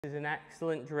This is an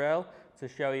excellent drill to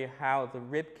show you how the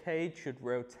rib cage should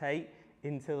rotate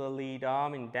into the lead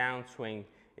arm in downswing.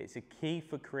 It's a key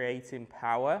for creating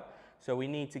power. So we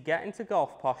need to get into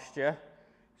golf posture,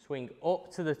 swing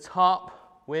up to the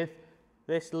top with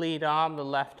this lead arm, the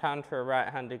left hand for a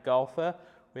right-handed golfer.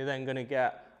 We're then going to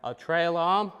get our trail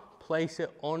arm, place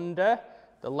it under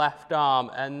the left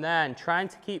arm, and then trying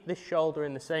to keep this shoulder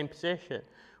in the same position,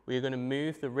 we're going to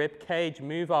move the rib cage,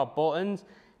 move our buttons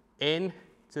in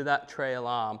to that trail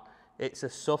arm. It's a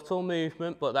subtle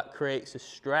movement, but that creates a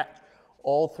stretch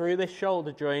all through this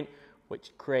shoulder joint,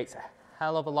 which creates a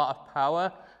hell of a lot of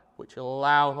power, which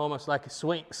allows almost like a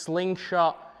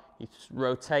slingshot. You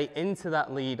rotate into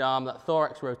that lead arm, that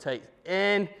thorax rotates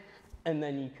in, and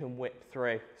then you can whip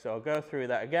through. So I'll go through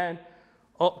that again,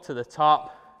 up to the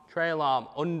top, trail arm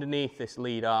underneath this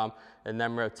lead arm, and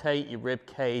then rotate your rib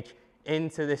cage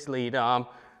into this lead arm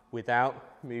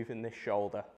without moving this shoulder.